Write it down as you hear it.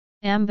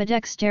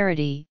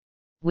Ambidexterity,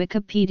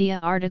 Wikipedia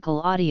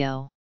article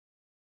audio.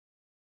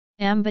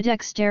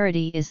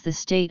 Ambidexterity is the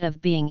state of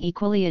being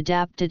equally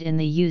adapted in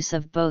the use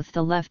of both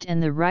the left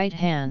and the right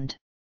hand.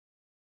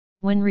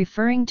 When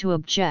referring to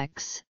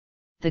objects,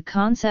 the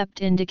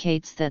concept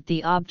indicates that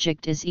the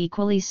object is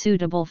equally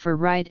suitable for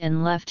right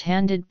and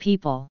left-handed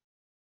people.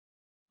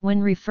 When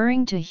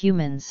referring to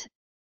humans,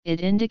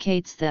 it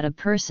indicates that a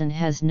person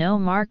has no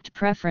marked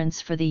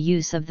preference for the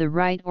use of the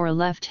right or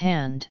left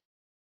hand.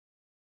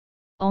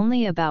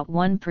 Only about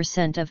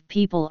 1% of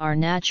people are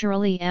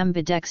naturally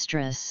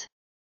ambidextrous.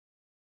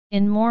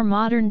 In more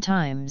modern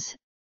times,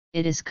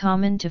 it is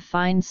common to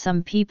find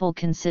some people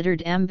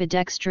considered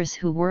ambidextrous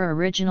who were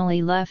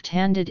originally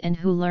left-handed and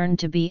who learned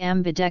to be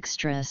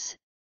ambidextrous,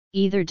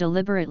 either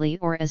deliberately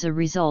or as a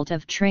result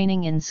of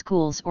training in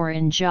schools or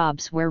in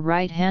jobs where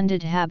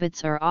right-handed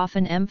habits are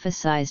often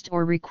emphasized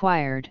or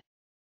required.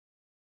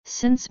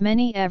 Since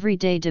many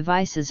everyday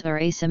devices are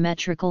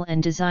asymmetrical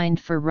and designed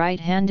for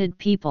right-handed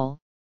people,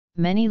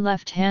 many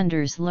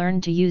left-handers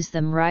learn to use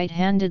them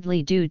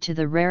right-handedly due to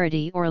the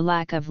rarity or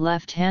lack of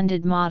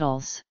left-handed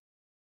models.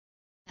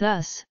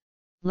 Thus,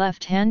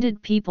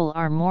 left-handed people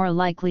are more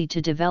likely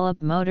to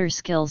develop motor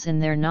skills in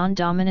their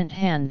non-dominant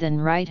hand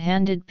than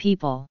right-handed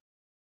people.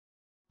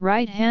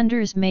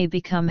 Right-handers may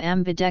become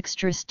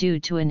ambidextrous due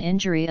to an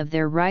injury of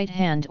their right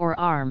hand or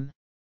arm.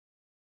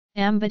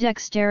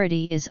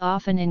 Ambidexterity is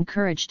often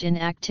encouraged in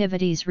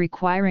activities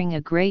requiring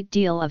a great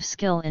deal of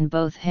skill in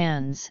both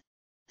hands,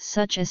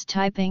 such as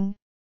typing,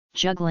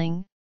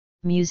 juggling,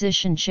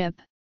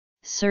 musicianship,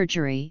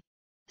 surgery,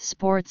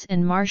 sports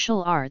and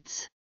martial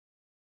arts.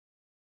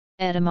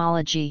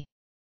 Etymology.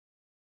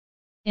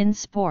 In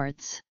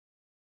sports,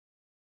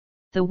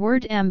 the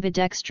word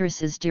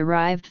ambidextrous is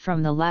derived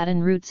from the Latin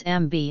roots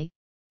ambi,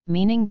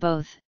 meaning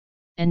both,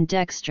 and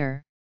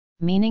dexter,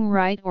 meaning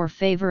right or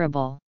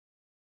favorable.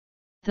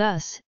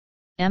 Thus,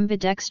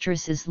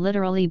 ambidextrous is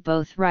literally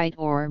both right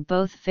or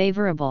both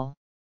favorable.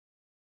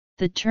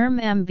 The term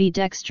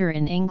ambidexter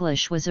in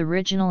English was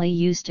originally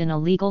used in a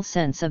legal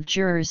sense of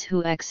jurors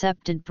who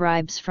accepted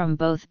bribes from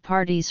both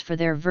parties for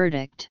their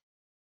verdict.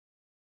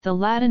 The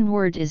Latin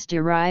word is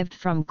derived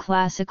from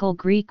classical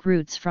Greek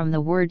roots from the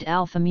word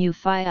alpha mu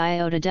phi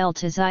iota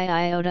delta xi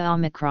iota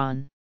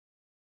omicron.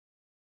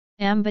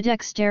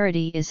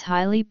 Ambidexterity is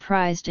highly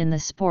prized in the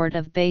sport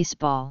of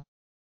baseball.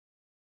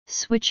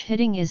 Switch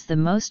hitting is the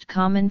most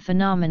common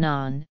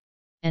phenomenon,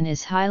 and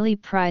is highly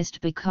prized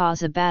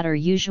because a batter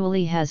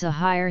usually has a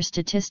higher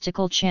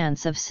statistical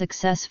chance of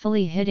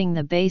successfully hitting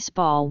the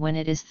baseball when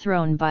it is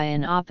thrown by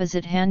an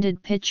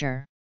opposite-handed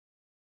pitcher.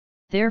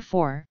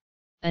 Therefore,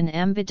 an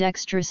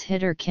ambidextrous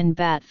hitter can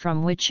bat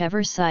from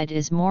whichever side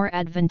is more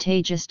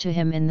advantageous to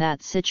him in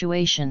that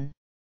situation.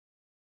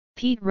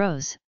 Pete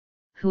Rose,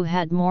 who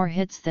had more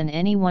hits than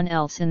anyone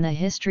else in the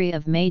history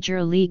of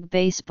Major League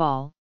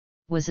Baseball,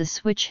 was a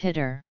switch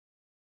hitter.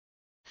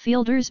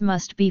 Fielders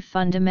must be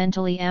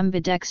fundamentally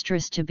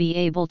ambidextrous to be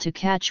able to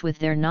catch with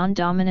their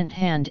non-dominant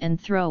hand and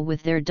throw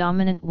with their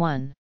dominant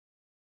one.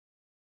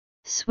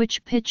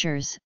 Switch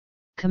pitchers,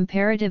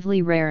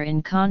 comparatively rare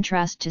in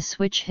contrast to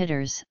switch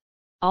hitters,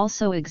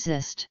 also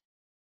exist.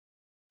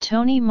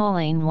 Tony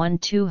Mullane won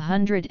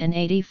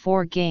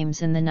 284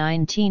 games in the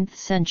 19th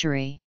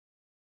century.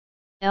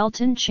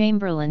 Elton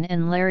Chamberlain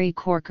and Larry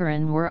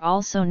Corcoran were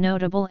also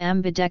notable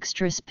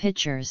ambidextrous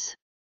pitchers.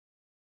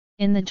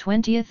 In the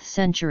 20th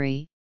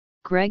century,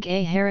 Greg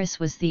A. Harris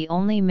was the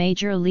only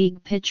major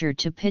league pitcher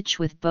to pitch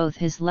with both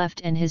his left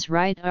and his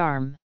right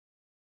arm.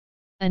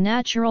 A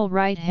natural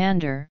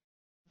right-hander,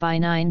 by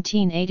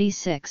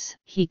 1986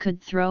 he could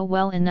throw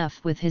well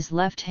enough with his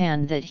left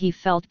hand that he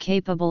felt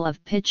capable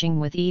of pitching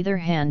with either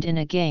hand in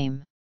a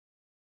game.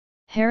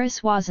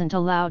 Harris wasn't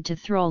allowed to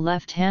throw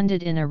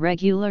left-handed in a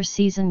regular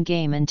season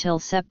game until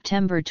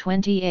September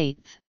 28,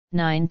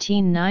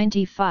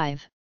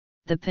 1995,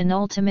 the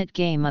penultimate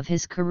game of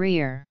his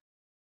career.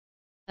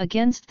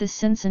 Against the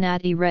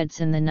Cincinnati Reds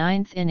in the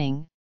ninth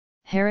inning,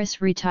 Harris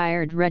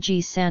retired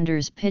Reggie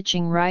Sanders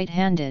pitching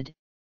right-handed,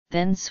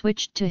 then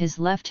switched to his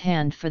left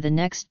hand for the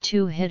next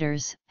two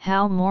hitters,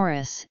 Hal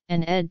Morris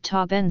and Ed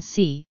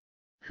Taubensee,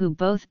 who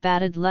both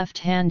batted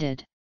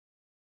left-handed.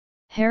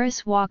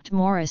 Harris walked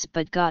Morris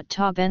but got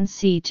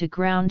Taubensee to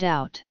ground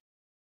out.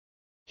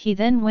 He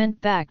then went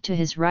back to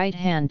his right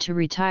hand to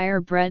retire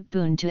Brett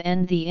Boone to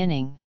end the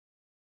inning.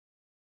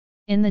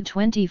 In the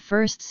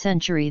 21st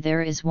century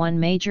there is one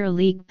major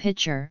league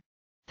pitcher,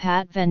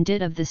 Pat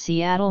Venditte of the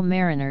Seattle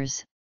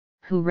Mariners,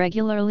 who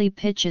regularly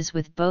pitches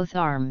with both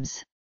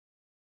arms.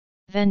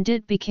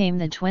 Venditte became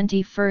the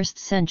 21st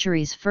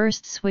century's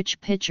first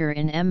switch pitcher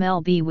in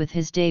MLB with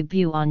his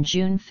debut on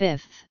June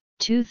 5,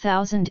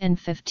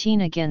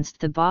 2015 against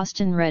the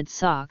Boston Red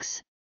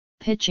Sox,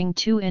 pitching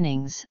 2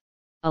 innings,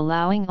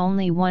 allowing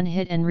only 1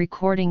 hit and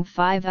recording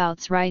 5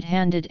 outs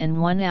right-handed and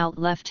 1 out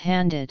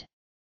left-handed.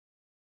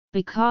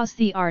 Because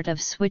the art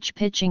of switch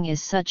pitching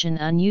is such an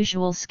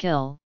unusual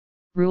skill,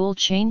 rule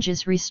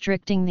changes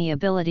restricting the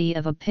ability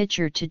of a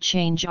pitcher to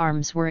change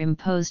arms were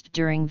imposed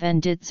during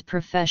Venditte's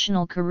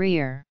professional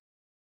career.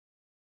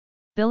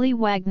 Billy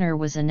Wagner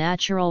was a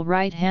natural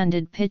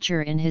right-handed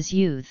pitcher in his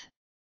youth,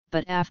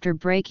 but after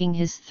breaking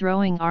his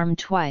throwing arm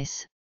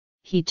twice,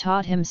 he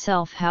taught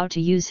himself how to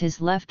use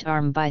his left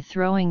arm by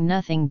throwing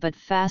nothing but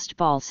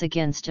fastballs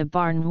against a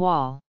barn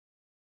wall.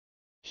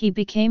 He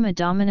became a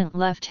dominant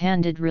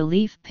left-handed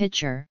relief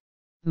pitcher,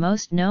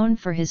 most known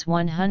for his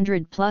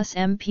 100-plus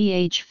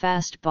mph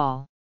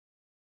fastball.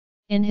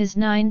 In his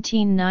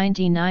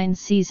 1999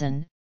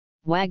 season,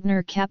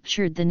 Wagner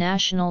captured the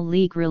National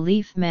League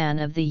Relief Man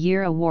of the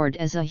Year award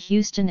as a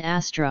Houston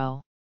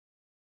Astro.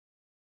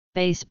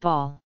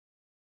 Baseball.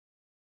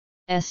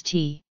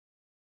 St.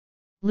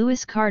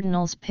 Louis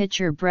Cardinals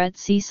pitcher Brett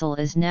Cecil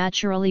is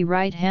naturally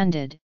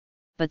right-handed,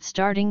 but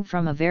starting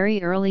from a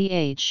very early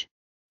age,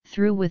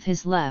 threw with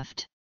his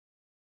left.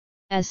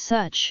 As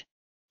such,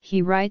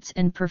 he writes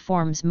and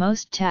performs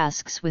most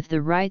tasks with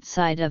the right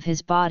side of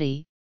his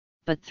body,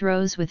 but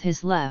throws with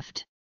his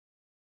left.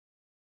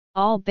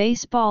 All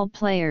baseball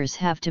players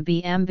have to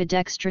be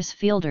ambidextrous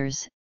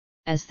fielders,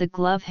 as the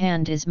glove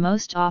hand is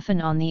most often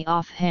on the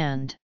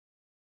offhand.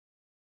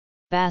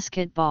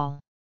 Basketball.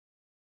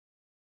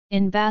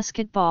 In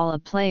basketball, a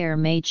player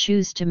may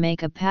choose to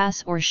make a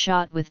pass or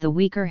shot with the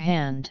weaker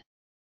hand.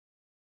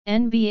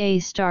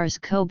 NBA stars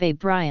Kobe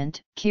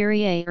Bryant,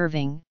 Kyrie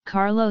Irving,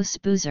 Carlos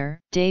Boozer,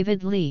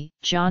 David Lee,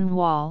 John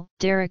Wall,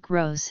 Derrick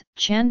Rose,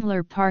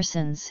 Chandler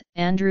Parsons,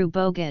 Andrew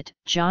Bogut,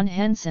 John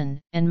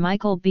Henson, and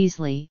Michael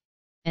Beasley,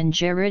 and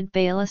Jared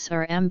Bayless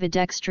are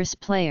ambidextrous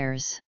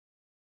players.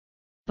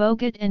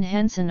 Bogut and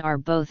Henson are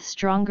both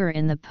stronger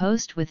in the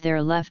post with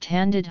their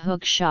left-handed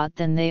hook shot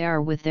than they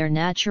are with their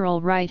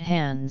natural right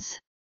hands.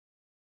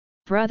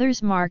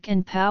 Brothers Mark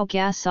and Pau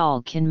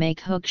Gasol can make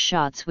hook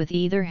shots with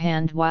either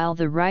hand while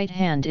the right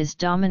hand is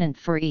dominant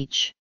for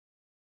each.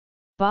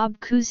 Bob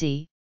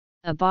Cousy,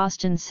 a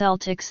Boston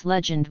Celtics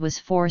legend, was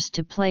forced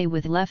to play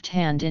with left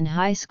hand in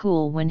high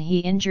school when he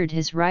injured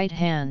his right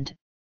hand,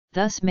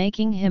 thus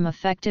making him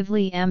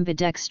effectively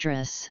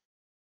ambidextrous.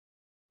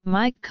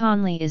 Mike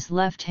Conley is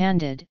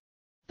left-handed,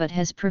 but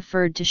has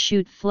preferred to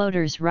shoot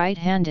floaters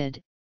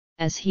right-handed,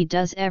 as he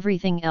does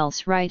everything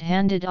else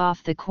right-handed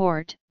off the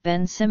court.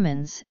 Ben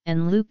Simmons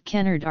and Luke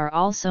Kennard are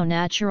also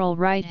natural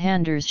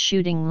right-handers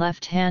shooting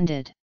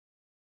left-handed.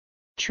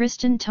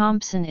 Tristan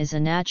Thompson is a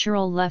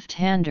natural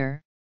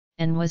left-hander,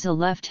 and was a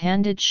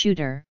left-handed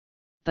shooter,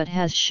 but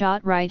has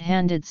shot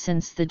right-handed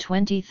since the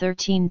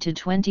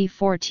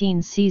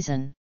 2013-2014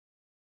 season.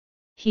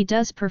 He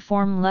does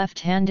perform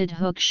left-handed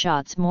hook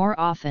shots more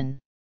often.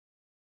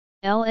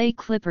 LA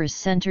Clippers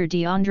center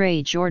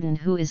DeAndre Jordan,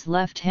 who is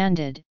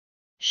left-handed,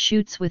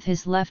 shoots with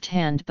his left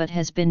hand but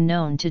has been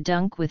known to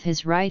dunk with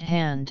his right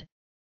hand,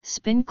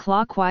 spin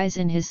clockwise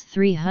in his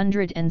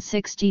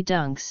 360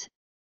 dunks,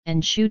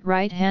 and shoot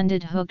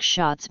right-handed hook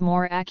shots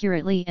more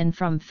accurately and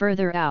from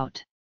further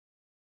out.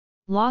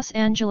 Los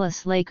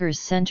Angeles Lakers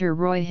center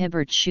Roy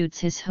Hibbert shoots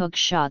his hook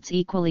shots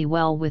equally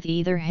well with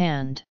either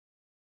hand.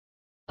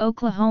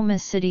 Oklahoma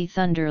City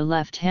Thunder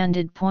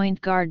left-handed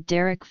point guard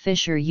Derek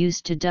Fisher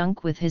used to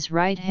dunk with his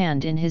right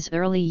hand in his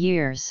early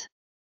years.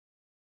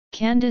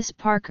 Candace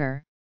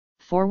Parker,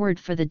 forward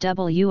for the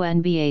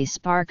WNBA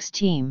Sparks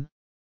team,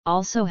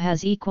 also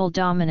has equal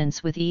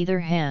dominance with either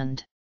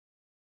hand.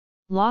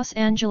 Los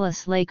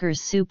Angeles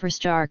Lakers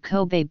superstar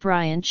Kobe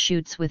Bryant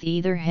shoots with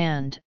either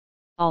hand,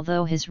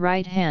 although his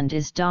right hand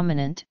is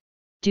dominant.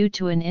 Due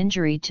to an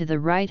injury to the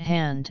right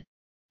hand,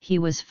 he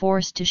was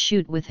forced to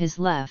shoot with his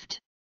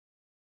left.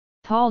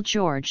 Paul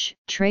George,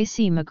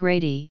 Tracy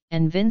McGrady,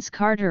 and Vince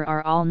Carter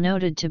are all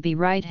noted to be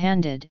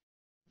right-handed,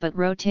 but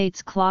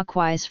rotates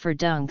clockwise for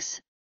dunks,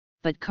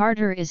 but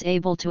Carter is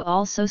able to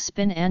also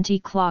spin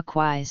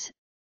anti-clockwise,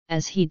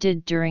 as he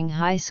did during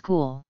high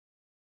school.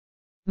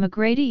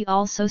 McGrady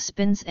also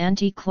spins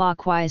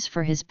anti-clockwise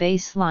for his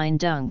baseline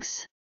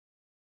dunks.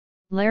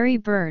 Larry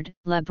Bird,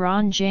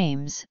 LeBron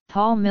James,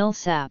 Paul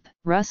Millsap,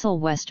 Russell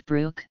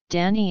Westbrook,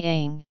 Danny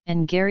Ainge,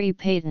 and Gary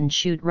Payton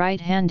shoot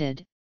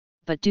right-handed,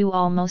 but do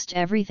almost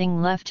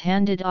everything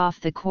left-handed off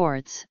the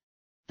courts.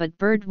 But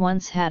Bird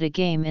once had a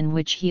game in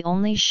which he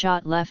only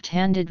shot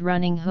left-handed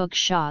running hook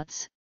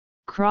shots,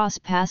 cross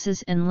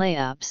passes and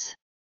layups.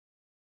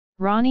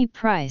 Ronnie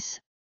Price,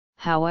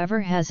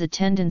 however, has a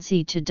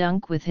tendency to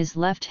dunk with his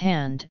left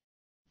hand,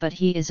 but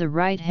he is a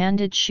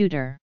right-handed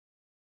shooter.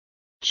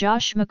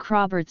 Josh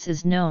McRoberts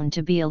is known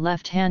to be a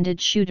left-handed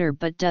shooter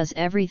but does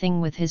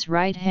everything with his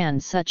right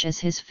hand, such as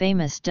his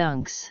famous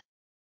dunks.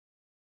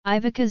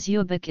 Ivica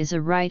Zubac is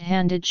a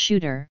right-handed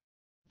shooter,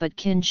 but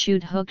can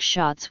shoot hook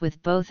shots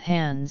with both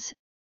hands,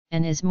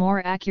 and is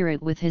more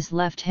accurate with his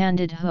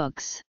left-handed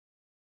hooks.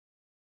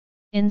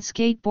 In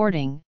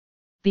skateboarding,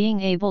 being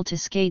able to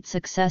skate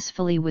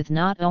successfully with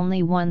not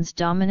only one's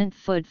dominant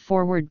foot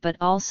forward but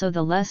also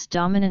the less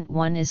dominant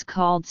one is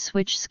called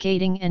switch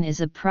skating and is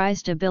a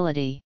prized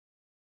ability.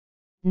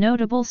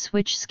 Notable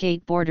switch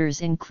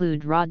skateboarders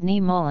include Rodney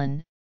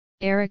Mullen,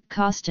 Eric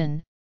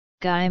Costin,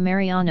 Guy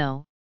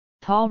Mariano,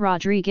 Paul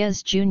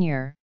Rodriguez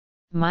Jr.,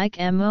 Mike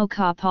M.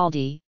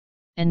 Capaldi,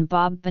 and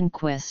Bob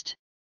Benquist.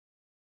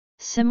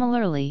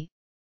 Similarly,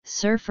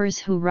 surfers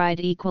who ride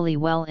equally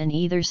well in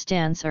either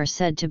stance are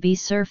said to be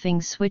surfing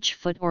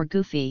switchfoot or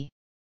goofy.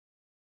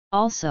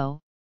 Also,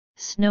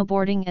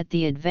 snowboarding at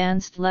the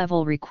advanced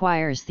level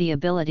requires the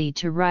ability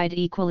to ride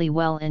equally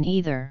well in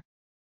either.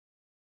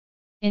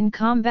 In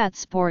combat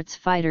sports,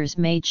 fighters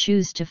may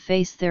choose to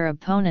face their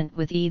opponent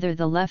with either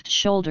the left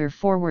shoulder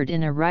forward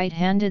in a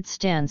right-handed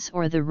stance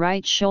or the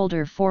right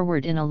shoulder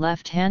forward in a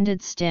left-handed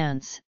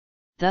stance,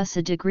 thus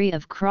a degree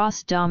of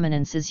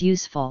cross-dominance is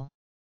useful.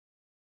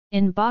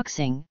 In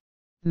boxing,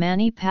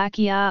 Manny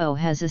Pacquiao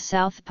has a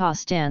southpaw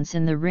stance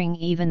in the ring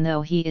even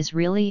though he is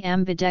really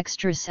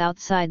ambidextrous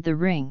outside the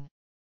ring.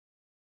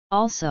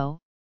 Also,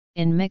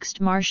 in mixed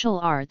martial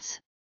arts,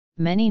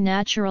 many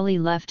naturally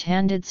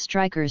left-handed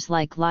strikers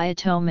like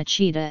Lyoto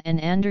Machida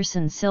and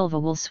Anderson Silva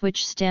will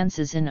switch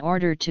stances in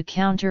order to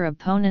counter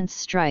opponents'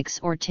 strikes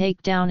or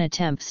take down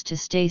attempts to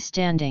stay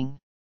standing.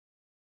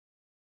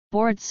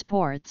 Board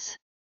sports.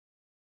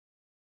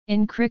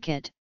 In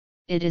cricket,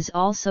 it is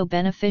also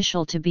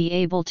beneficial to be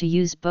able to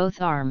use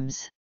both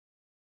arms.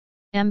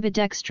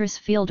 Ambidextrous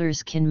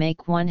fielders can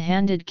make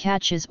one-handed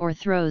catches or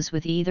throws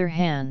with either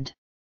hand.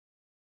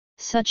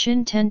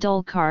 Sachin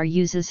Tendulkar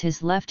uses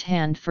his left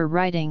hand for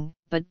writing,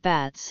 but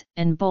bats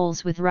and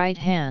bowls with right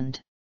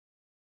hand.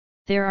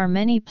 There are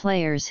many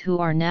players who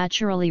are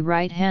naturally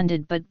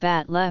right-handed but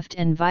bat left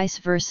and vice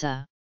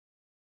versa.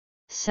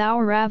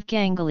 Sourav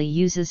Ganguly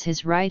uses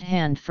his right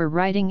hand for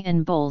writing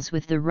and bowls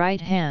with the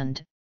right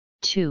hand,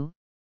 too,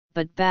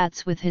 but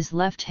bats with his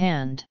left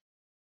hand.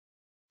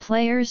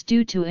 Players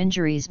due to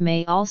injuries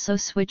may also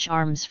switch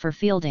arms for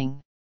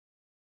fielding.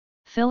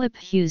 Philip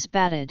Hughes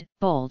batted,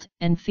 bowled,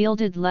 and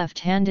fielded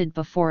left-handed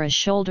before a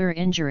shoulder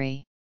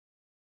injury.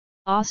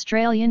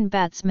 Australian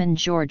batsman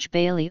George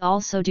Bailey,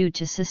 also due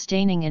to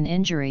sustaining an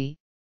injury,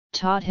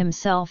 taught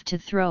himself to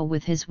throw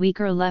with his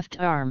weaker left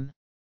arm.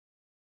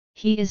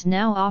 He is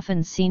now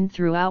often seen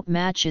throughout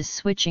matches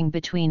switching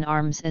between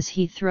arms as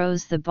he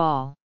throws the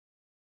ball.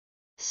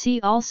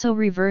 See also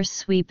reverse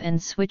sweep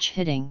and switch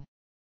hitting.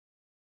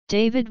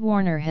 David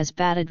Warner has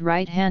batted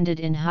right-handed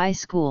in high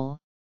school,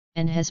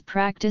 and has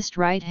practiced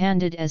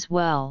right-handed as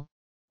well,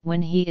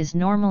 when he is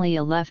normally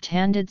a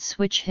left-handed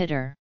switch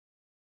hitter.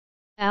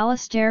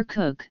 Alastair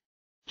Cook,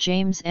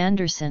 James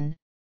Anderson,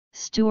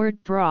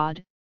 Stuart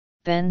Broad,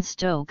 Ben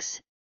Stokes,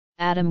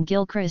 Adam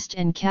Gilchrist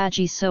and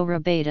Kagiso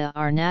Rabada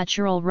are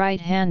natural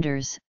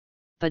right-handers,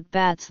 but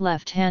bats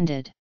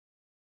left-handed.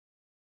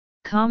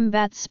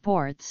 Combat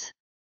sports.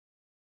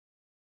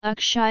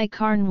 Akshay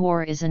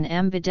Karnwar is an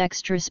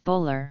ambidextrous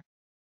bowler.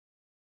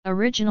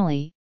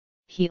 Originally,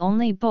 he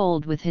only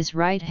bowled with his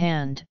right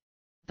hand,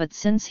 but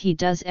since he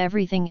does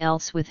everything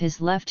else with his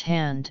left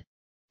hand,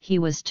 he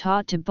was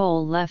taught to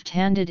bowl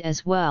left-handed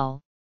as well,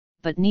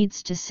 but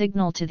needs to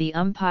signal to the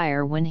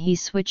umpire when he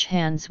switch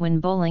hands when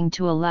bowling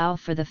to allow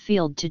for the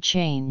field to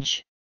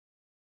change.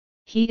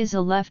 He is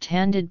a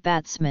left-handed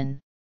batsman.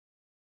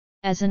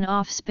 As an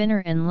off-spinner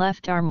in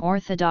left-arm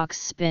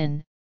orthodox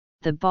spin,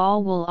 the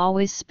ball will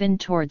always spin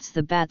towards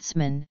the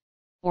batsman,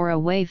 or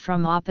away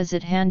from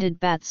opposite-handed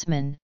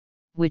batsman,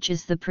 which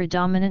is the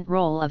predominant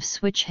role of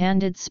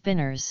switch-handed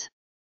spinners.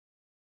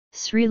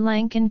 Sri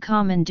Lankan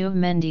Kamandu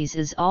Mendes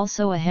is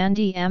also a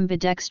handy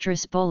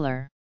ambidextrous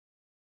bowler.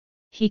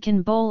 He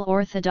can bowl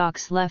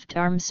orthodox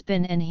left-arm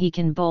spin and he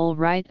can bowl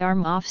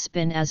right-arm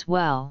off-spin as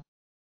well.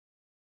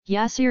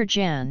 Yasir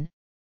Jan,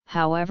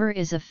 however,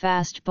 is a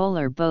fast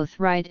bowler both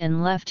right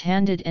and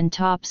left-handed and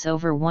tops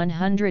over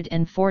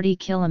 140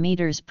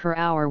 km per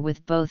hour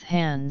with both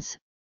hands,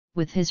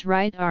 with his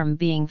right arm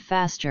being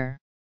faster.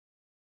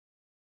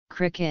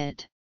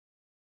 Cricket.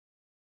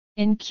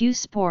 In cue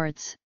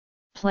sports,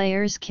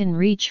 players can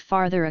reach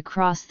farther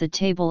across the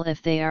table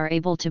if they are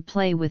able to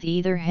play with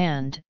either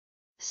hand,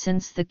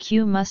 since the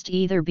cue must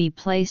either be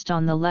placed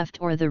on the left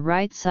or the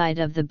right side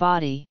of the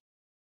body.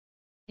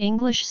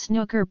 English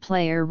snooker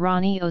player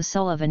Ronnie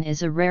O'Sullivan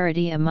is a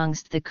rarity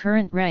amongst the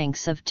current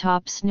ranks of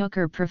top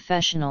snooker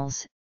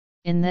professionals,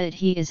 in that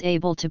he is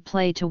able to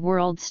play to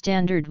world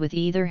standard with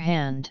either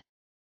hand.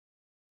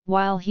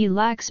 While he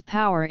lacks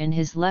power in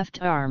his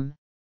left arm,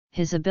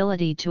 his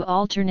ability to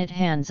alternate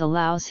hands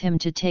allows him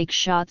to take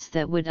shots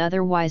that would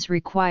otherwise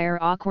require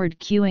awkward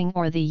cueing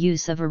or the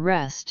use of a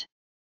rest.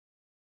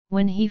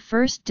 When he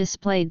first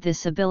displayed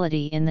this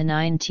ability in the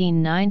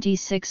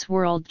 1996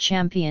 World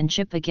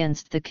Championship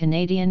against the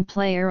Canadian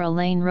player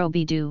Alain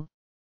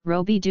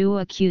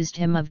Robidoux accused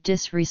him of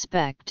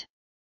disrespect.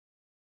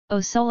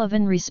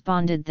 O'Sullivan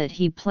responded that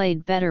he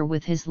played better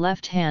with his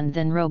left hand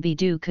than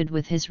Robidoux could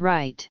with his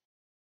right.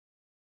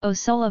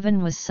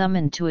 O'Sullivan was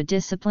summoned to a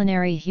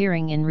disciplinary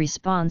hearing in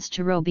response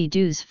to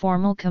Robidoux's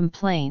formal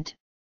complaint,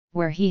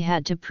 where he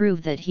had to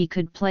prove that he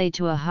could play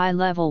to a high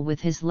level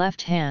with his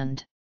left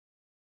hand.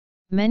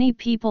 Many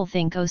people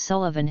think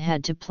O'Sullivan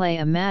had to play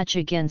a match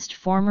against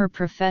former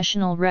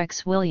professional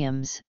Rex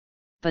Williams,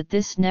 but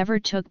this never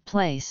took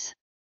place.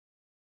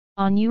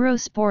 On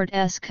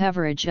Eurosport's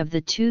coverage of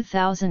the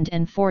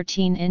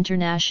 2014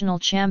 International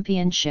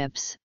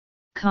Championships,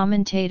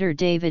 commentator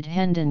David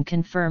Hendon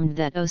confirmed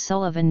that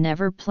O'Sullivan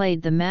never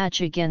played the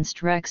match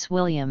against Rex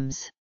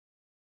Williams.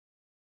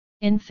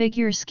 In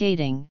figure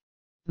skating,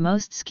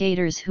 most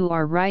skaters who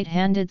are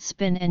right-handed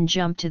spin and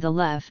jump to the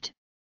left,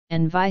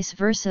 and vice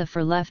versa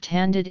for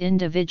left-handed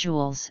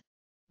individuals,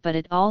 but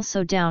it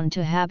also down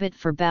to habit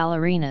for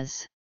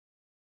ballerinas.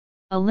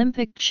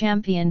 Olympic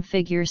champion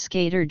figure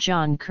skater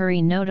John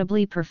Curry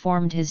notably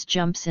performed his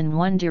jumps in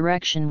one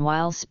direction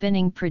while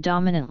spinning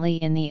predominantly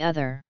in the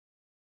other.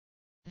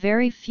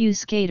 Very few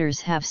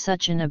skaters have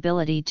such an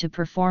ability to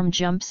perform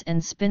jumps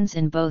and spins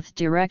in both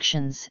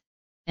directions,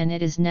 and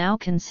it is now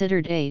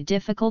considered a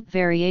difficult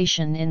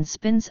variation in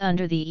spins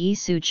under the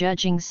ISU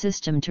judging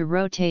system to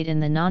rotate in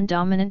the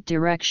non-dominant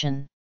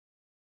direction.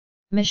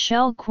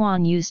 Michelle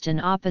Kwan used an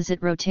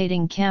opposite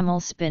rotating camel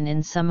spin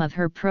in some of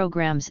her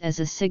programs as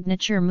a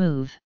signature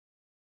move.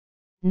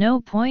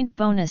 No point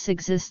bonus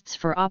exists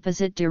for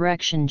opposite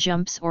direction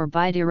jumps or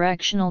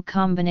bidirectional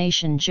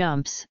combination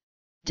jumps,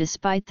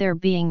 despite their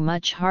being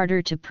much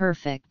harder to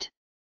perfect.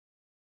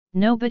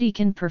 Nobody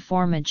can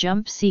perform a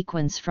jump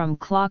sequence from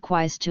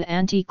clockwise to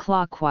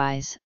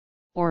anti-clockwise,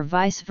 or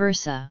vice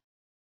versa.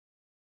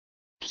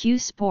 Cue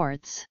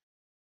sports.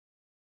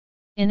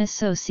 In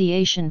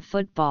association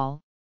football,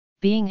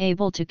 being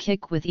able to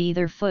kick with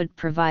either foot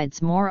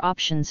provides more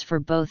options for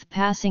both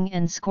passing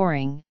and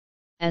scoring,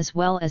 as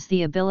well as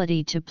the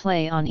ability to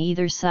play on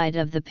either side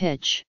of the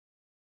pitch.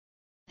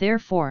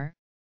 Therefore,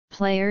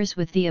 players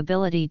with the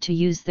ability to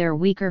use their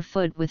weaker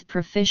foot with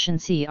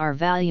proficiency are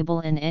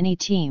valuable in any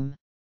team.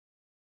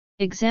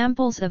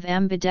 Examples of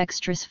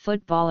ambidextrous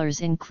footballers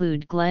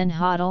include Glenn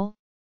Hoddle,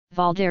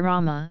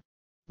 Valderrama,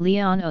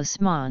 Leon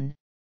Osman,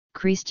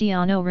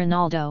 Cristiano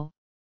Ronaldo,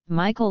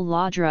 Michael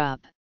Laudrup,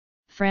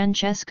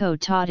 Francesco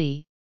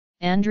Totti,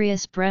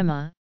 Andreas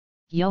Brema,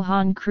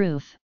 Johan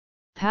Cruyff,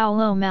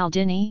 Paolo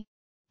Maldini,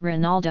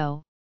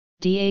 Ronaldo,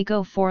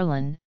 Diego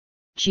Forlan,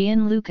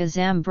 Gianluca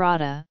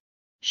Zambrotta,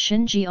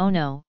 Shinji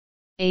Ono,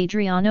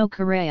 Adriano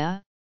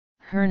Correa,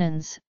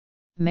 Hernans,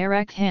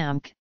 Marek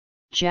Hamk,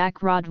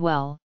 Jack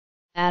Rodwell,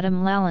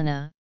 Adam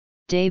Lallana,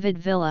 David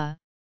Villa,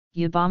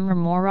 Yubomir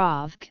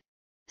Moravc,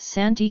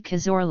 Santi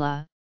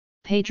Cazorla,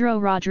 Pedro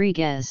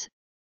Rodriguez,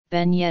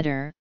 Ben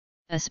Yedder,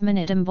 Usman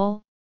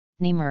Istanbul,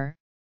 Neymar,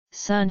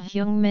 Son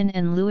Heung-min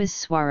and Luis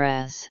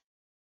Suarez.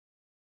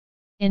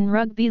 In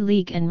rugby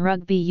league and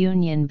rugby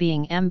union,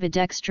 being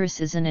ambidextrous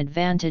is an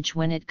advantage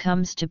when it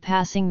comes to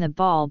passing the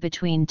ball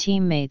between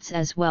teammates,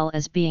 as well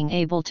as being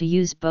able to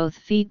use both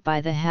feet by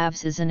the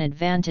halves is an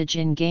advantage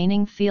in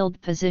gaining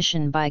field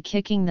position by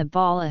kicking the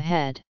ball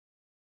ahead.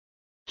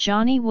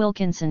 Johnny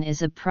Wilkinson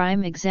is a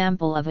prime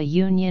example of a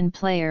union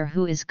player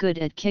who is good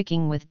at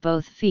kicking with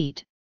both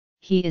feet.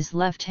 He is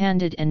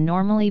left-handed and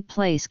normally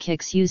plays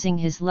kicks using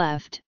his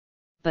left,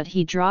 but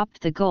he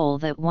dropped the goal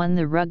that won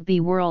the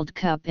Rugby World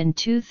Cup in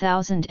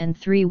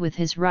 2003 with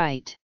his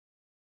right.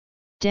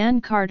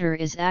 Dan Carter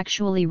is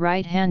actually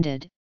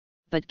right-handed,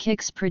 but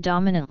kicks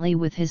predominantly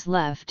with his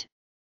left,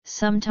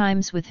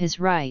 sometimes with his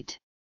right.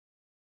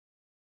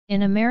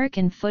 In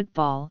American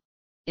football,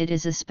 it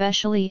is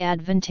especially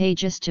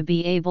advantageous to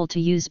be able to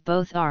use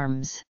both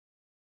arms.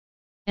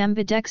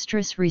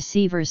 Ambidextrous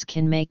receivers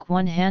can make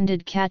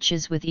one-handed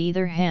catches with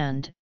either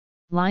hand,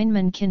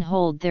 linemen can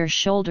hold their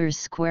shoulders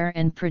square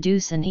and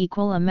produce an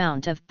equal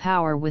amount of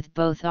power with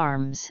both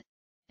arms,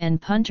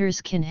 and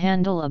punters can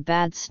handle a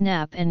bad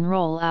snap and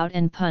roll out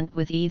and punt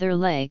with either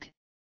leg,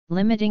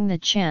 limiting the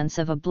chance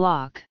of a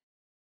block.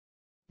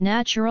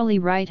 Naturally,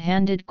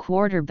 right-handed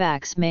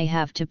quarterbacks may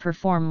have to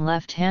perform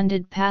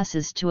left-handed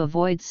passes to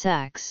avoid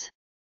sacks.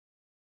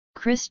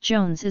 Chris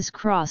Jones is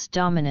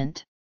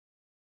cross-dominant.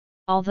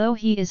 Although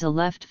he is a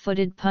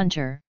left-footed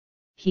punter,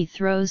 he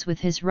throws with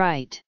his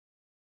right.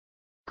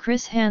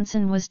 Chris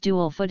Hansen was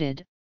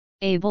dual-footed,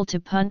 able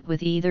to punt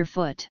with either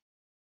foot.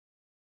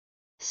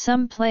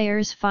 Some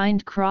players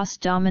find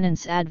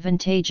cross-dominance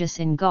advantageous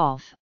in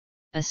golf,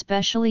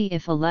 especially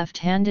if a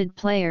left-handed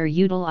player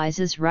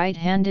utilizes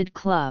right-handed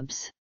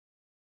clubs.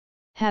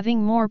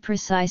 Having more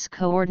precise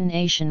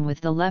coordination with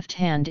the left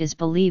hand is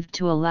believed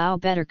to allow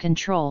better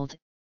controlled,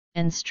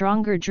 and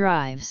stronger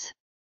drives.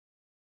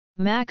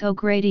 Mac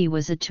O'Grady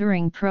was a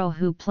touring pro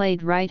who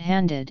played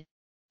right-handed,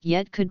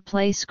 yet could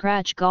play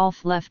scratch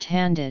golf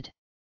left-handed.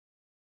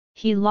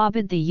 He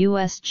lobbied the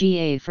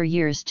USGA for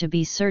years to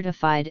be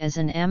certified as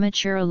an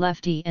amateur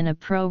lefty and a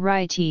pro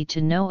righty to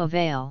no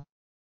avail.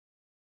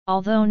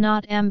 Although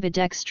not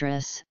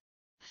ambidextrous,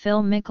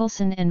 Phil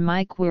Mickelson and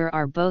Mike Weir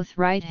are both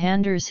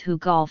right-handers who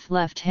golf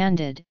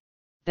left-handed.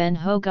 Ben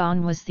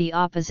Hogan was the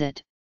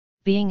opposite,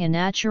 being a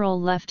natural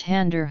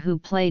left-hander who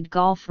played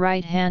golf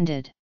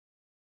right-handed.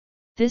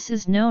 This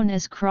is known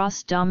as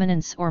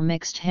cross-dominance or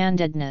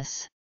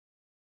mixed-handedness.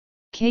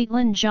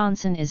 Caitlin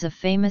Johnson is a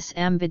famous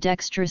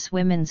ambidextrous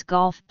women's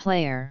golf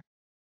player.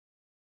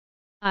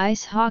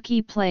 Ice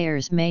hockey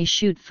players may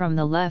shoot from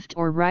the left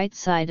or right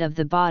side of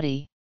the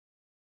body.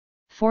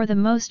 For the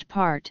most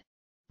part,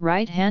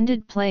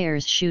 right-handed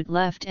players shoot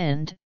left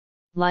and,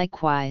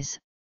 likewise,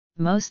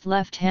 most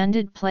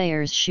left-handed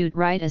players shoot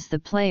right, as the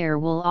player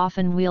will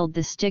often wield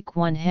the stick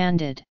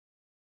one-handed.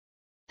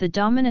 The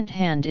dominant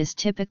hand is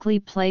typically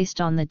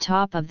placed on the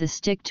top of the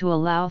stick to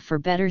allow for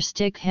better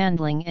stick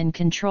handling and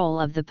control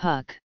of the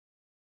puck.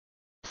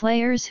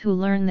 Players who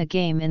learn the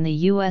game in the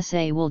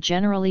USA will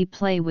generally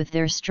play with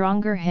their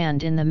stronger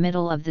hand in the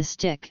middle of the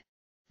stick,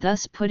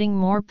 thus putting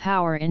more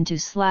power into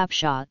slap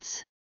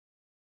shots.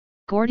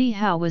 Gordie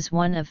Howe was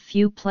one of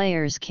few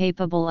players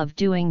capable of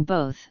doing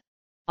both,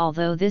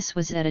 although this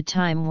was at a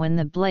time when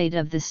the blade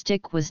of the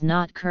stick was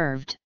not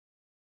curved.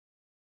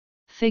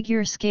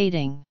 Figure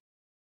skating.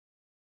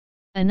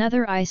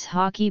 Another ice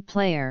hockey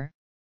player,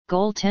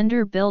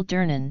 goaltender Bill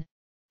Durnan,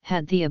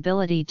 had the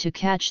ability to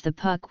catch the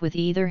puck with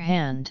either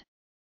hand.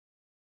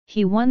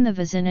 He won the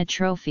Vezina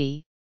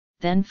Trophy,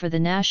 then for the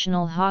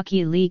National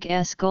Hockey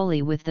League's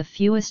goalie with the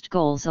fewest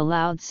goals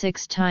allowed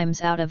 6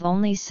 times out of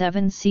only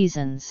 7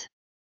 seasons.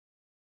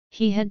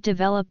 He had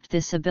developed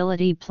this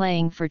ability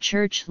playing for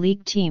Church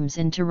League teams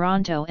in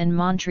Toronto and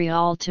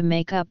Montreal to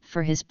make up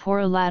for his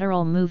poor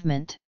lateral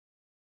movement.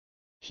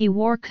 He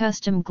wore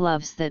custom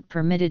gloves that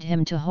permitted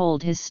him to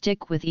hold his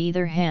stick with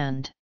either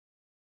hand.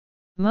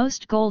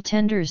 Most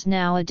goaltenders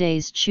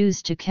nowadays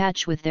choose to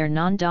catch with their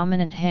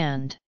non-dominant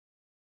hand.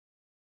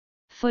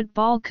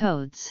 Football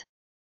codes.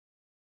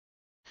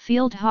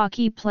 Field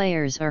hockey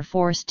players are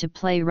forced to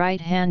play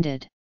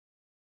right-handed.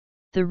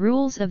 The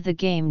rules of the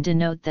game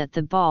denote that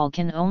the ball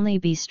can only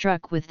be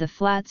struck with the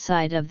flat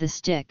side of the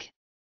stick.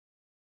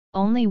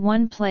 Only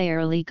one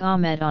player, Leek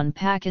Ahmed on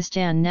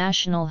Pakistan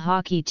national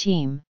hockey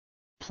team,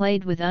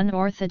 played with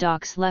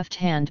unorthodox left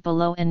hand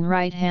below and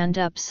right hand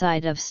up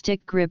side of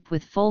stick grip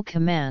with full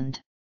command.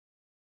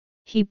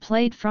 He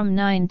played from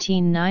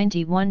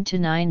 1991 to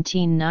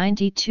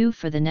 1992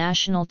 for the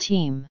national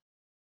team.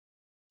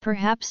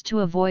 Perhaps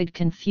to avoid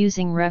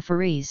confusing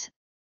referees,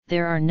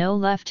 there are no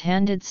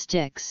left-handed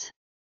sticks.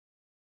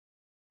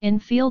 In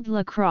field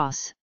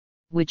lacrosse,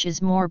 which is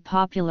more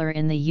popular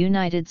in the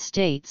United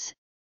States,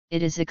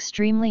 it is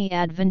extremely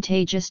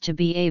advantageous to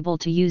be able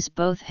to use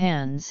both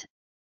hands,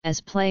 as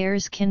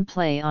players can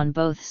play on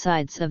both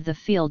sides of the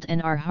field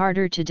and are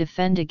harder to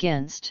defend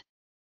against.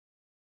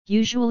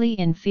 Usually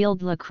in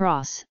field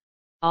lacrosse,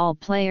 all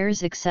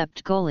players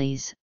except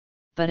goalies,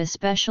 but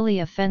especially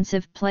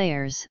offensive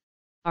players,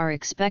 are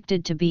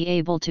expected to be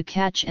able to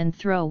catch and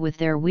throw with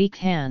their weak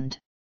hand.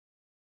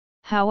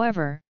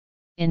 However,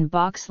 in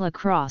box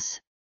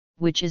lacrosse,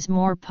 which is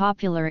more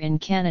popular in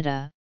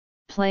Canada,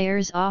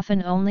 players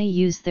often only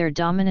use their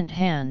dominant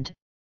hand,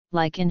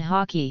 like in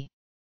hockey.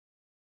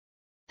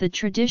 The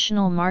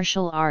traditional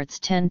martial arts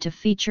tend to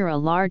feature a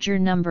larger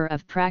number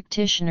of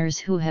practitioners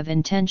who have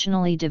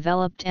intentionally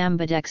developed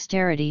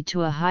ambidexterity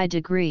to a high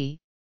degree,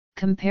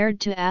 compared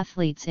to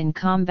athletes in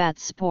combat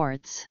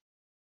sports.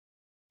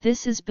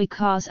 This is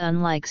because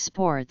unlike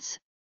sports,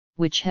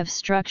 which have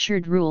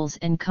structured rules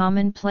and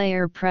common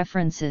player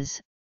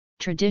preferences,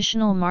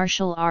 traditional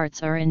martial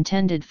arts are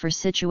intended for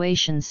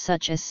situations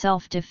such as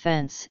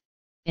self-defense,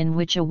 in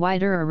which a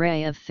wider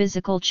array of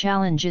physical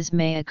challenges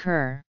may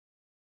occur.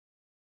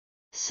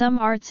 Some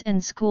arts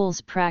and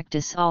schools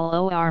practice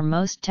all or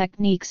most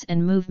techniques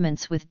and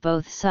movements with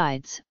both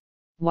sides,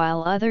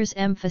 while others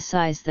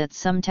emphasize that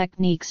some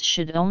techniques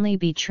should only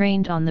be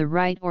trained on the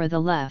right or the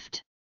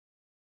left.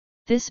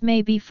 This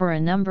may be for a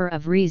number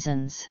of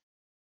reasons.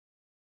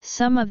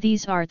 Some of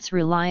these arts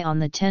rely on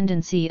the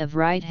tendency of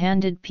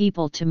right-handed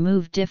people to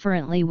move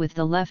differently with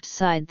the left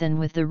side than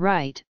with the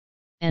right,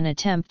 and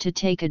attempt to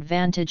take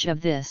advantage of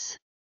this.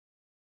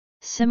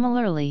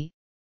 Similarly,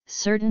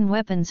 certain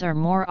weapons are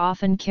more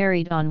often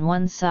carried on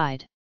one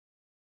side.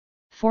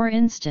 For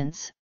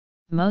instance,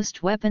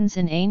 most weapons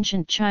in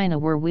ancient China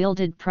were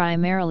wielded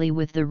primarily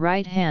with the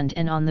right hand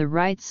and on the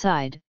right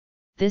side.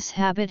 This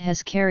habit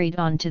has carried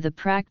on to the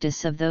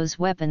practice of those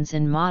weapons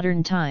in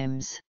modern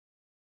times.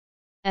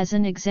 As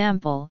an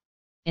example,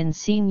 in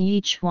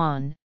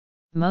Xinyi,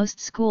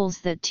 most schools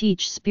that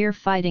teach spear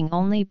fighting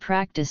only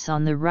practice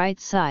on the right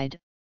side,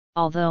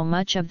 although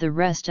much of the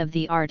rest of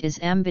the art is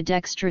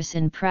ambidextrous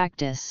in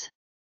practice.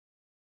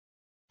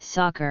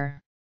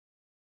 Soccer,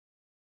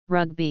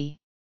 rugby,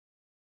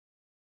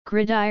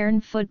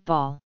 gridiron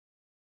football,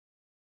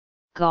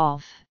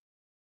 golf.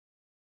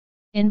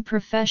 In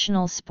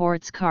professional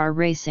sports car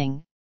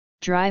racing,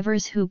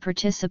 drivers who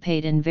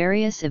participate in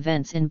various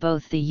events in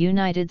both the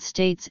United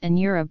States and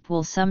Europe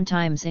will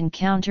sometimes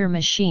encounter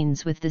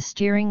machines with the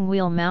steering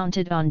wheel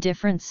mounted on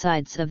different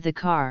sides of the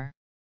car.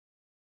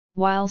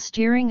 While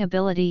steering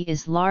ability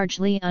is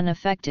largely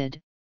unaffected,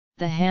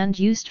 the hand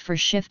used for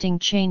shifting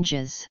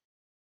changes.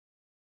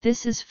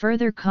 This is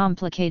further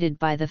complicated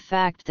by the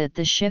fact that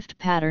the shift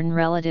pattern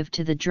relative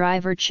to the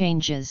driver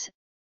changes,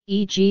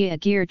 e.g. a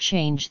gear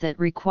change that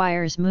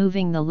requires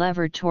moving the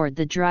lever toward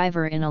the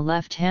driver in a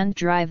left-hand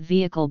drive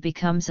vehicle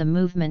becomes a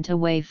movement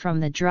away from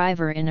the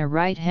driver in a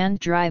right-hand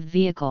drive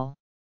vehicle.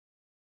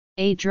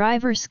 A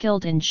driver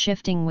skilled in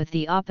shifting with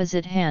the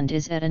opposite hand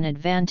is at an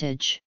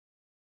advantage.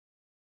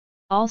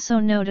 Also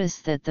notice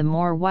that the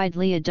more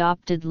widely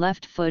adopted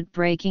left foot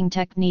braking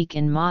technique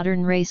in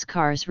modern race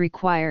cars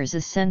requires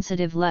a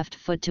sensitive left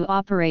foot to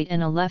operate,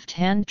 and a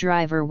left-hand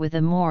driver with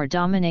a more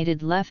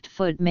dominated left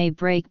foot may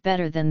brake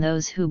better than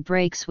those who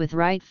brakes with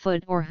right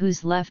foot or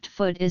whose left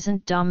foot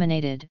isn't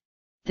dominated.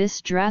 This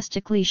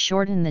drastically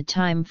shorten the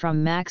time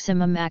from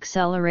maximum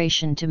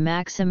acceleration to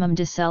maximum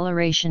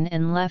deceleration,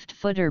 and left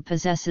footer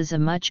possesses a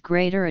much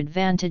greater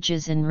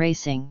advantages in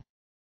racing.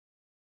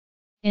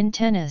 In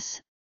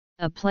tennis,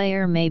 a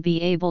player may be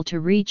able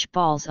to reach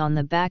balls on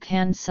the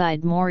backhand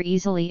side more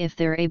easily if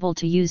they're able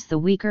to use the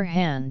weaker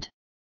hand.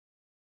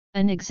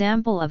 An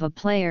example of a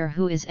player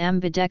who is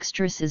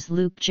ambidextrous is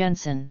Luke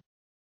Jensen.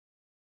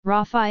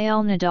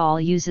 Rafael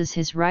Nadal uses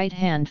his right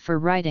hand for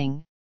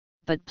writing,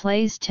 but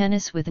plays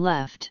tennis with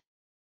left.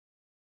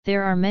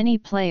 There are many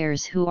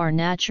players who are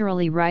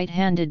naturally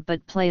right-handed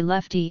but play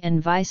lefty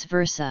and vice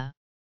versa.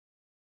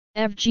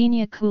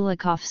 Evgenia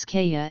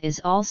Kulikovskaya is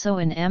also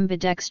an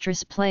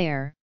ambidextrous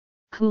player.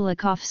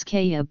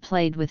 Kulikovskaya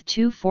played with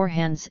two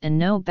forehands and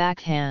no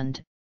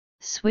backhand,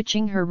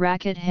 switching her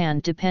racket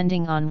hand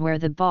depending on where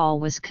the ball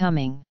was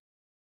coming.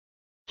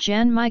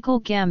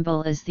 Jan-Michael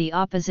Gambel is the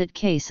opposite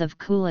case of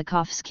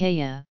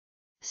Kulikovskaya,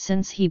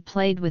 since he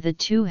played with a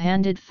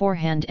two-handed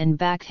forehand and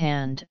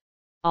backhand,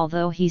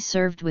 although he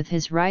served with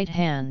his right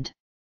hand.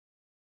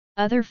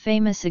 Other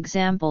famous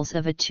examples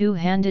of a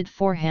two-handed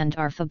forehand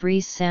are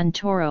Fabrice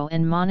Santoro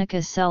and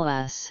Monica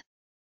Seles.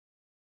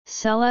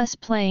 Seles'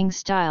 playing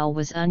style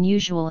was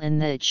unusual in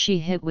that she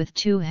hit with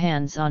two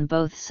hands on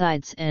both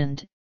sides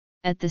and,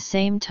 at the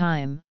same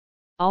time,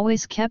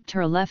 always kept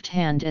her left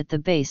hand at the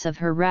base of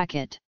her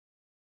racket.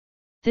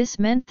 This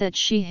meant that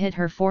she hit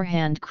her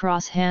forehand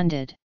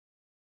cross-handed.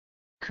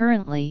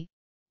 Currently,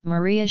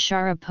 Maria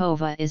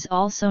Sharapova is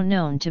also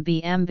known to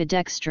be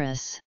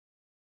ambidextrous.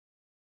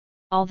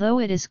 Although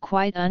it is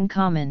quite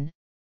uncommon,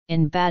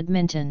 in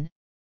badminton,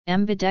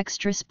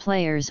 ambidextrous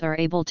players are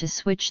able to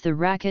switch the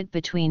racket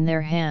between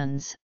their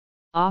hands,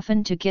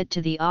 often to get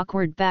to the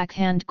awkward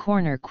backhand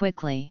corner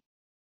quickly.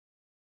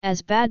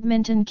 As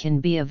badminton can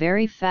be a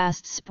very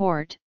fast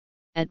sport,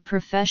 at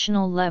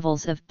professional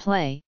levels of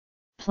play,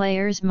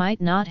 players might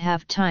not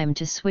have time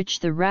to switch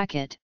the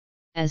racket,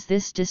 as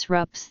this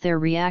disrupts their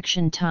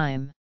reaction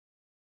time.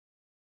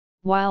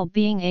 While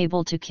being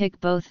able to kick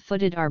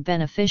both-footed are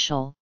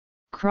beneficial,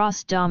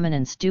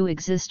 cross-dominance do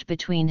exist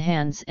between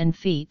hands and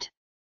feet.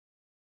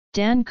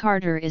 Dan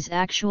Carter is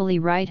actually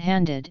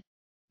right-handed,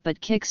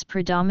 but kicks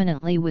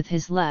predominantly with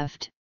his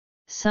left,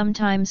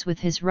 sometimes with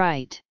his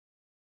right.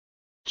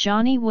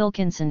 Johnny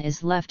Wilkinson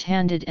is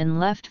left-handed and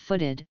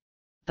left-footed,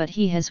 but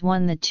he has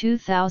won the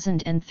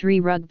 2003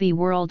 Rugby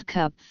World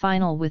Cup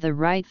final with a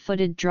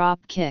right-footed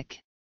drop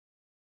kick.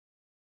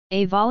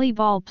 A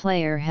volleyball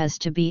player has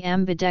to be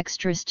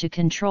ambidextrous to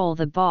control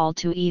the ball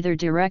to either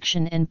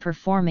direction and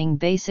performing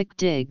basic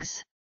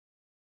digs.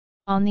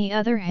 On the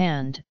other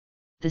hand,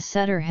 the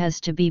setter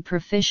has to be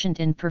proficient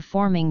in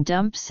performing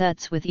dump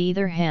sets with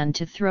either hand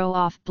to throw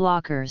off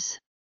blockers.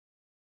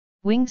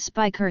 Wing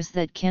spikers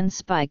that can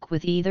spike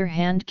with either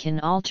hand can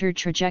alter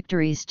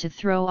trajectories to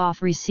throw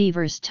off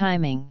receivers'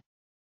 timing.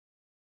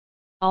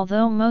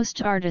 Although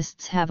most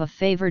artists have a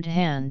favored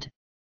hand,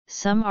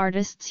 some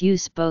artists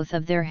use both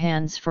of their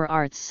hands for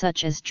arts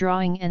such as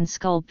drawing and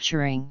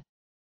sculpturing.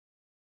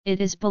 It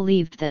is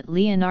believed that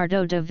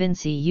Leonardo da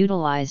Vinci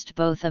utilized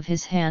both of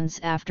his hands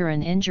after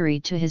an injury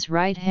to his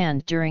right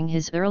hand during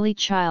his early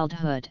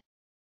childhood.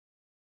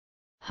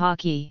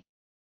 Hockey.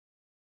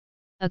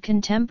 A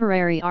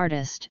contemporary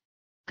artist,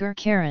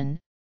 Gurkaren,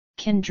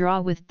 can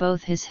draw with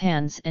both his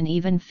hands and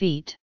even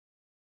feet.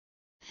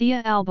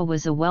 Thea Alba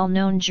was a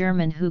well-known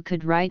German who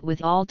could write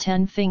with all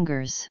 10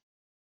 fingers.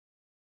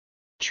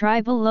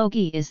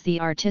 Tribology is the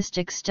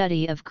artistic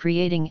study of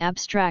creating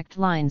abstract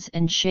lines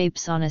and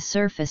shapes on a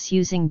surface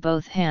using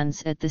both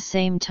hands at the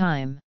same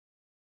time.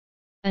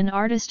 An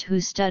artist who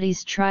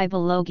studies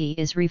tribology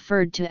is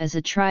referred to as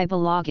a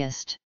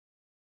tribologist.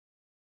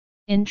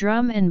 In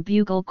drum and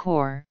bugle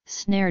corps,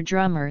 snare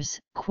drummers,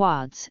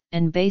 quads,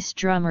 and bass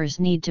drummers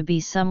need to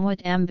be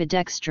somewhat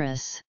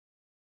ambidextrous.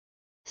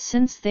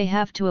 Since they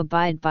have to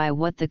abide by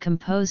what the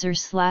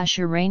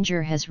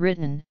composer/arranger has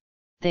written,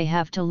 they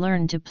have to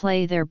learn to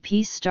play their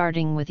piece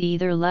starting with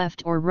either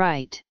left or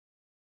right.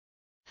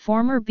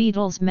 Former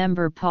Beatles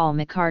member Paul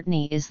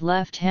McCartney is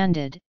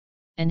left-handed,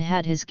 and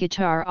had his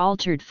guitar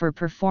altered for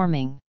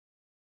performing.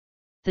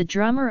 The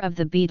drummer of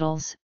the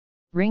Beatles,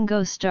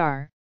 Ringo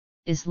Starr,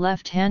 is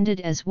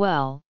left-handed as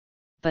well,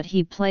 but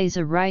he plays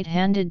a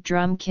right-handed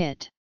drum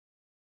kit.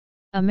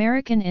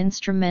 American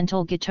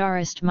instrumental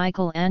guitarist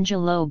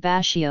Michelangelo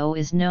Baccio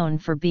is known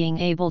for being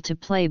able to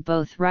play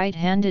both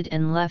right-handed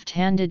and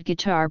left-handed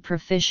guitar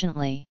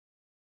proficiently.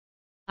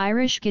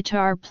 Irish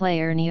guitar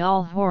player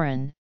Niall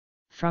Horan,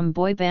 from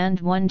boy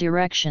band One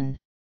Direction,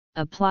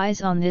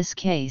 applies on this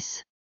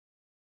case.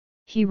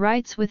 He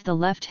writes with the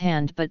left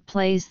hand but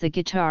plays the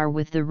guitar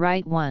with the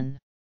right one.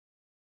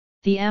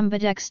 The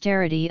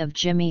ambidexterity of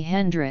Jimi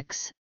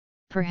Hendrix,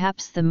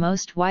 perhaps the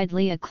most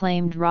widely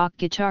acclaimed rock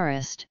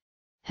guitarist,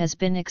 has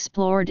been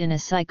explored in a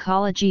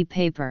psychology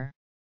paper.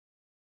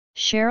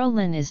 Cheryl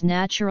Lynn is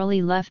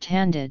naturally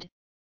left-handed,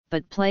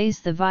 but plays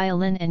the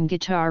violin and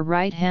guitar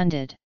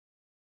right-handed.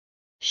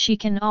 She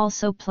can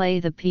also play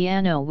the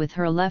piano with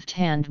her left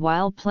hand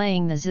while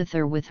playing the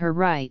zither with her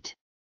right.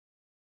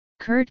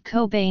 Kurt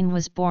Cobain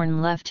was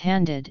born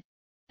left-handed,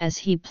 as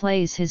he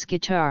plays his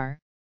guitar,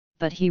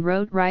 but he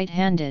wrote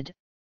right-handed,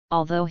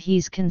 although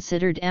he's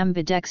considered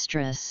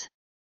ambidextrous.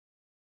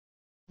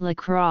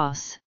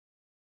 Lacrosse.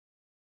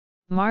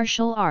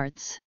 Martial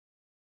arts.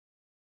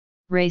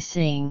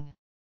 Racing.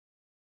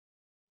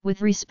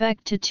 With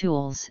respect to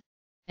tools,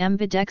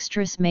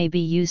 ambidextrous may be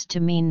used to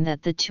mean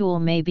that the tool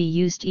may be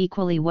used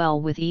equally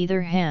well with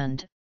either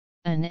hand.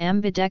 An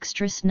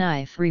ambidextrous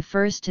knife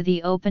refers to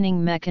the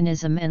opening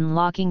mechanism and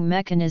locking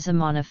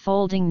mechanism on a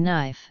folding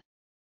knife.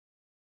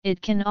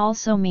 It can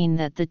also mean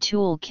that the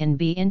tool can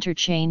be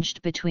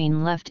interchanged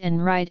between left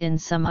and right in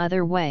some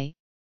other way,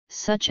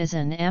 such as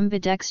an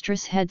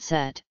ambidextrous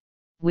headset,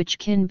 which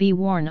can be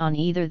worn on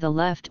either the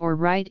left or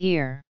right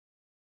ear.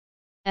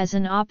 As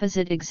an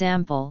opposite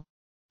example,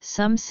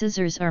 some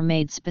scissors are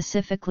made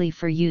specifically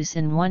for use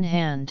in one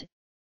hand,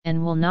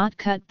 and will not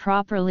cut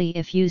properly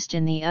if used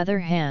in the other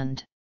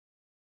hand.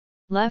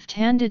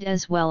 Left-handed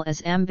as well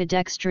as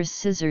ambidextrous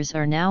scissors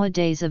are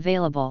nowadays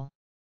available.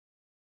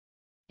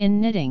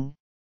 In knitting,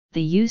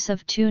 the use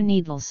of two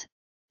needles,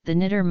 the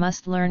knitter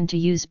must learn to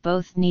use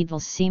both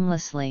needles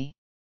seamlessly.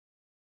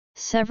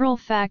 Several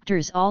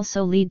factors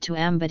also lead to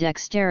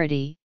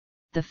ambidexterity,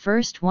 the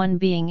first one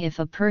being if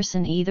a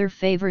person either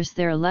favors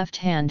their left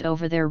hand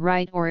over their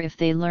right or if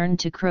they learn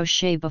to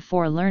crochet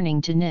before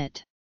learning to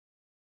knit.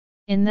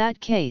 In that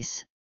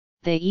case,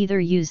 they either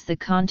use the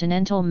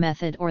continental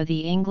method or the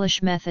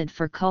English method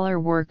for color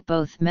work.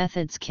 Both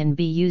methods can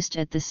be used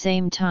at the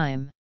same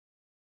time.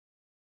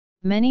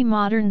 Many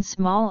modern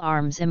small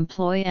arms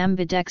employ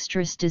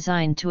ambidextrous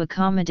design to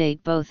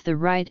accommodate both the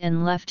right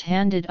and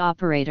left-handed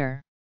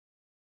operator.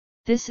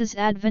 This is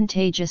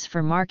advantageous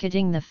for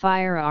marketing the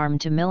firearm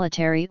to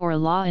military or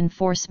law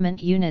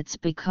enforcement units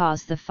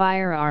because the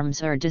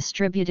firearms are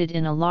distributed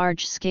in a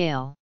large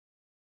scale.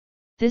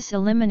 This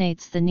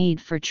eliminates the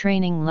need for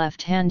training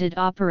left-handed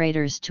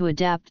operators to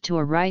adapt to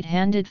a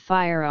right-handed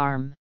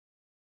firearm.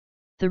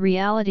 The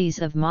realities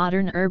of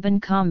modern urban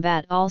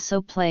combat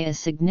also play a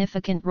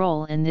significant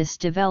role in this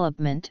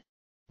development,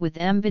 with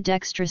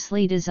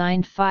ambidextrously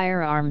designed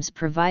firearms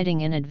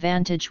providing an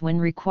advantage when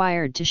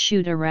required to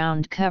shoot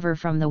around cover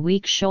from the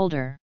weak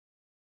shoulder.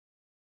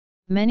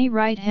 Many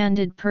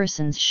right-handed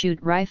persons shoot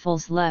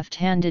rifles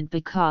left-handed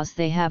because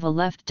they have a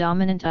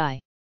left-dominant eye.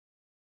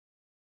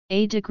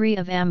 A degree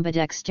of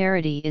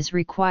ambidexterity is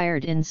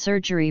required in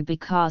surgery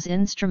because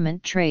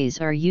instrument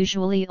trays are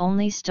usually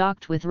only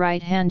stocked with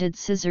right-handed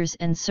scissors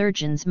and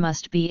surgeons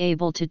must be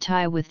able to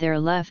tie with their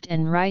left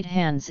and right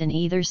hands in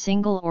either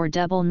single or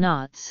double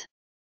knots.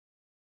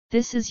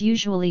 This is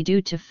usually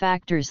due to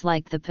factors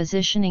like the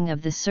positioning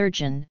of the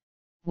surgeon,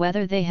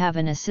 whether they have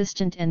an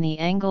assistant and the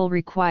angle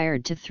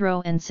required to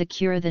throw and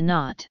secure the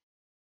knot.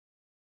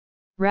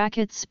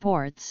 Racket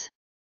sports.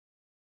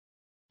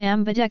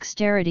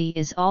 Ambidexterity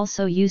is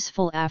also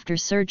useful after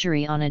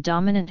surgery on a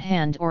dominant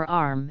hand or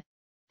arm,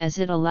 as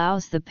it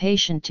allows the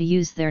patient to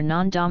use their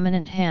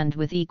non-dominant hand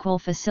with equal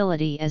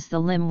facility as the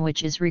limb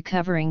which is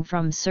recovering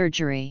from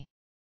surgery.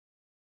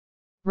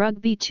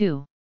 Rugby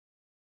 2.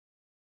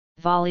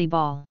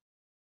 Volleyball.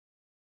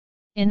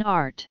 In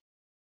art.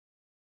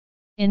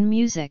 In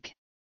music.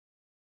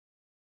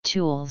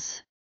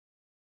 Tools.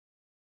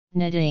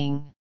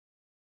 Knitting.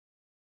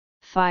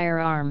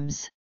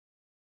 Firearms.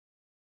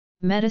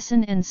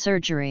 Medicine and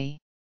surgery.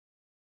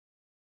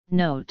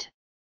 Note: